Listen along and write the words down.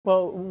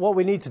Well, what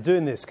we need to do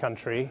in this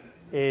country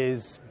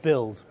is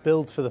build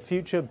for the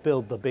future,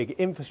 build the big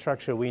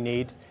infrastructure we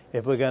need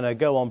if we're going to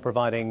go on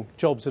providing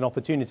jobs and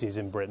opportunities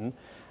in Britain.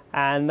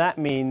 And that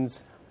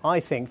means, I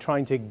think,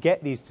 trying to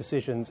get these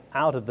decisions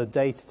out of the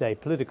day-to-day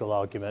political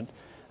argument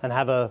and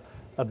have a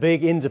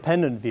big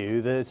independent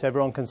view that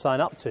everyone can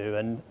sign up to.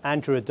 And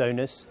Andrew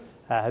Adonis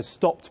has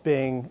stopped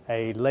being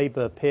a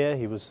Labour peer.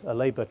 He was a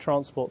Labour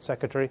Transport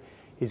Secretary.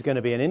 He's going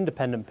to be an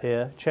independent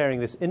peer, chairing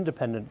this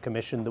independent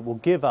commission that will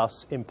give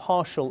us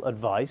impartial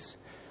advice,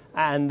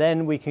 and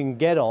then we can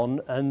get on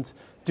and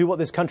do what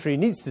this country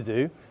needs to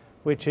do,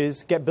 which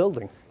is get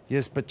building.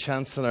 Yes, but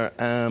Chancellor,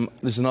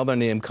 there's another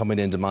name coming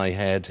into my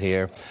head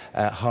here,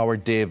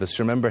 Howard Davis.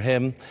 Remember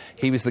him?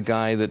 He was the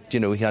guy that,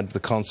 he had the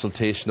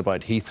consultation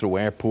about Heathrow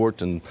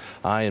Airport, and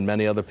I and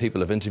many other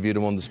people have interviewed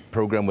him on this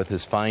programme with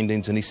his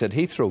findings, and he said,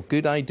 Heathrow,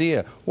 good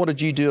idea. What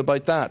did you do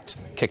about that?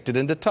 Kicked it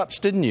into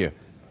touch, didn't you?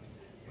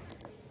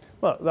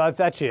 Well,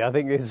 actually, I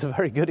think it's a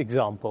very good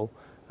example.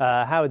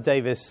 Howard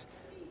Davis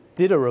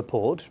did a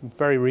report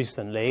very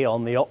recently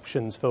on the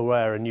options for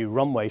where a new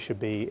runway should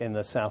be in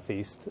the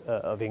southeast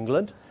of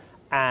England,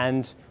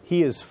 and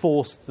he has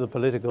forced the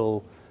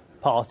political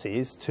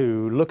parties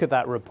to look at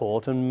that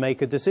report and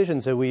make a decision.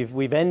 So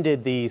we've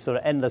ended the sort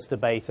of endless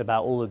debate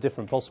about all the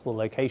different possible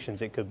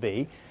locations it could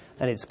be,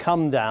 and it's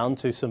come down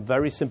to some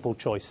very simple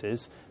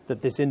choices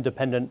that this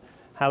independent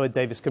Howard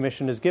Davis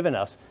Commission has given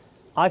us.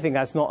 I think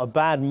that's not a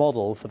bad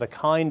model for the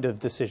kind of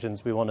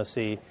decisions we want to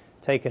see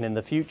taken in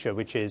the future,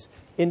 which is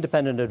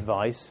independent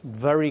advice,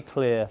 very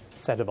clear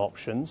set of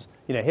options.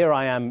 Here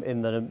I am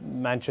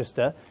in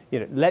Manchester.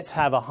 Let's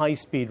have a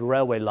high-speed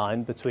railway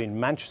line between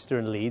Manchester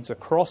and Leeds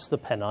across the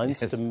Pennines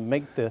to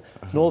make the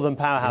Northern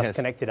Powerhouse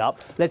connected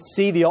up. Let's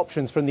see the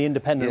options from the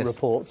independent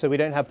report, so we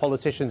don't have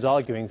politicians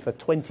arguing for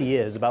 20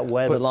 years about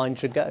where the line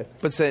should go.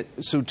 But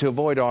so to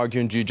avoid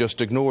arguing, do you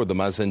just ignore them,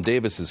 as in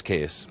Davis's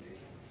case?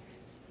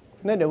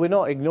 No, we're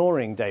not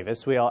ignoring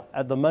Davis. We are,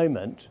 at the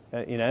moment,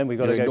 and we've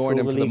got to go through all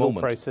the legal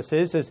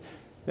processes.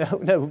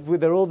 No,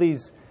 there are all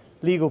these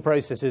legal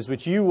processes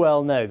which you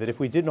well know that if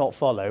we did not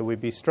follow, we'd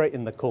be straight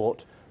in the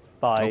court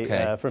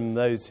by from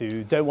those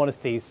who don't want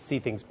to see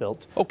things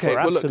built. We're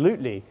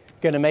absolutely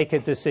going to make a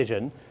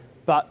decision,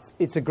 but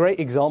it's a great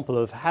example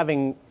of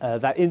having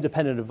that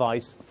independent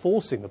advice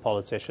forcing the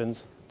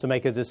politicians to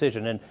make a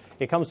decision. And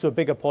it comes to a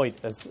bigger point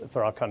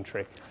for our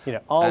country.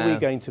 Are we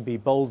going to be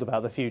bold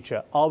about the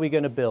future? Are we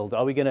going to build?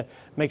 Are we going to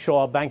make sure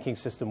our banking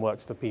system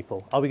works for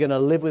people? Are we going to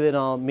live within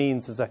our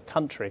means as a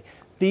country?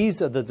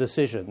 These are the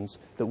decisions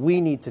that we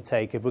need to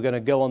take if we're going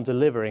to go on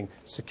delivering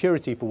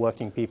security for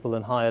working people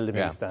and higher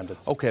living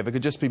standards. OK, if I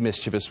could just be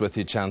mischievous with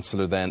you,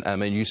 Chancellor, then. I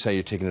mean, you say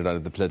you're taking it out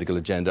of the political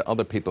agenda.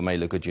 Other people may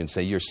look at you and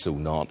say, you're so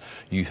not.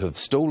 You have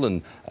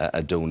stolen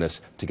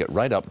Adonis to get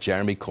right up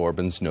Jeremy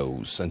Corbyn's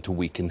nose and to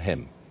weaken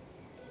him.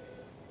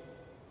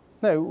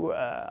 No,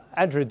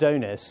 Andrew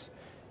Adonis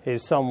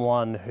is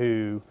someone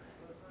who,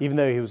 even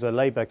though he was a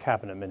Labour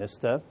cabinet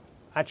minister,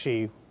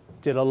 actually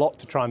did a lot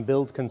to try and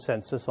build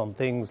consensus on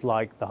things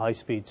like the High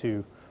Speed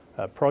 2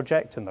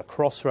 project and the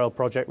Crossrail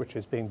project, which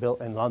is being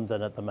built in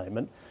London at the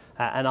moment.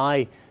 And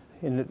I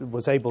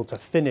was able to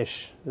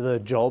finish the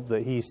job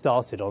that he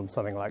started on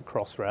something like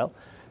Crossrail.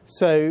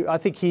 So I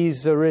think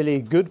he's a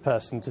really good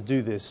person to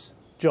do this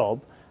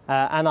job.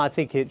 And I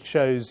think it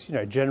shows,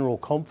 general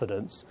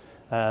confidence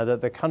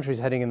that the country's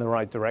heading in the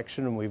right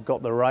direction and we've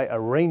got the right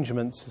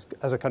arrangements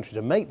as a country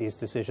to make these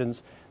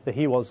decisions, that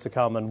he wants to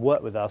come and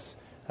work with us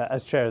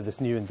as chair of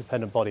this new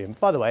independent body. And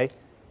by the way,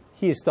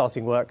 he is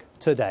starting work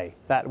today.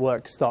 That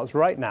work starts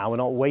right now. We're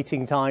not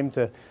waiting time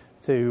to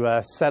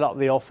set up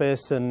the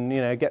office and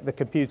get the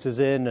computers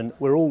in, and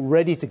we're all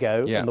ready to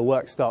go, and the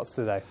work starts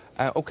today.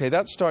 OK,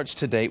 that starts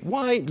today.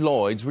 Why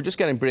Lloyds? We're just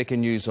getting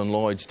breaking news on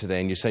Lloyds today,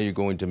 and you say you're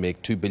going to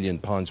make £2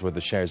 billion worth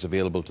of shares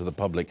available to the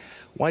public.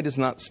 Why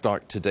doesn't that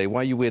start today?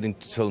 Why are you waiting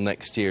until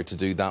next year to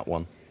do that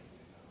one?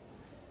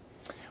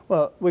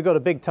 Well, we've got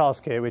a big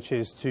task here, which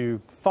is to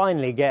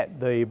finally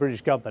get the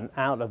British government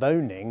out of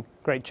owning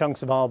great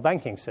chunks of our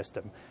banking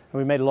system. And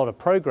we made a lot of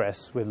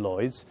progress with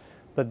Lloyds,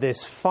 but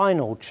this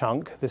final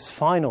chunk, this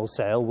final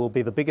sale, will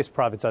be the biggest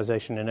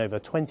privatisation in over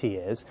 20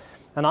 years.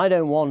 And I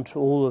don't want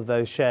all of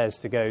those shares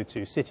to go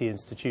to city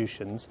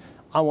institutions.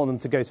 I want them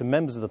to go to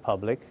members of the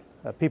public,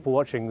 people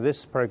watching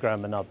this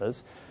programme and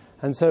others.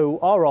 And so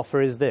our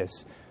offer is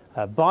this.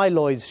 Buy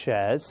Lloyds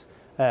shares.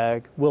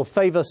 We'll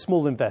favour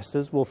small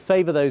investors, we'll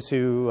favour those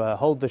who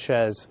hold the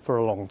shares for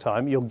a long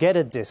time. You'll get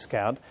a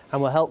discount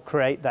and we'll help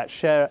create that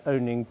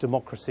share-owning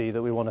democracy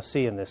that we want to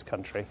see in this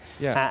country.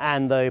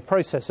 And the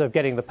process of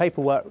getting the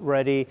paperwork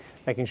ready,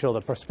 making sure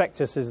the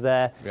prospectus is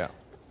there,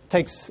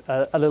 takes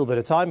a little bit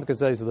of time because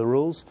those are the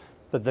rules.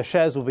 But the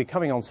shares will be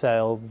coming on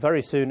sale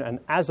very soon, and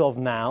as of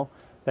now,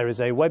 there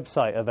is a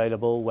website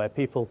available where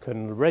people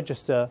can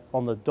register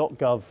on the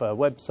 .gov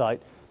website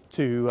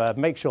to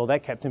make sure they're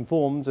kept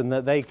informed and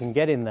that they can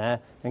get in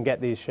there and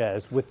get these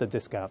shares with the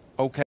discount.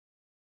 OK.